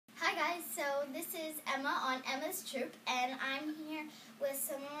this is Emma on Emma's Troop, and I'm here with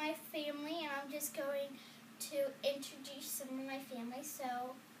some of my family, and I'm just going to introduce some of my family.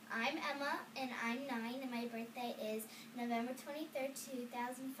 So, I'm Emma, and I'm 9, and my birthday is November 23rd,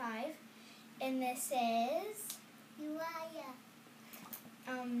 2005. And this is Uriah.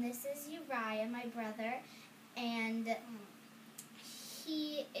 This is Uriah, my brother, and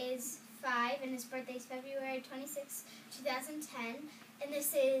he is 5, and his birthday is February 26, 2010. And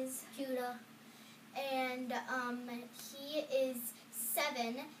this is Judah. And he is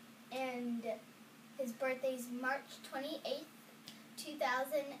 7, and his birthday is March 28th,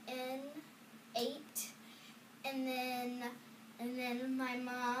 2008. And then my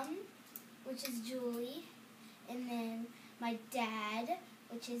mom, which is Julie, and then my dad,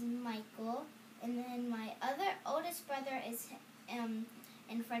 which is Michael, and then my other oldest brother is in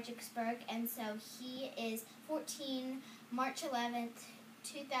Fredericksburg, and so he is 14, March 11th,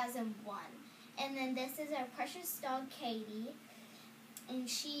 2001. And then this is our precious dog, Katie, and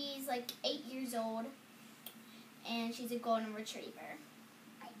she's like 8 years old, and she's a golden retriever.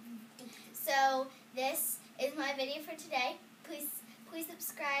 So this is my video for today. Please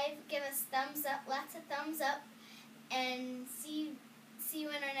subscribe, give us thumbs up, lots of thumbs up, and see you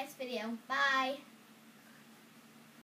in our next video. Bye.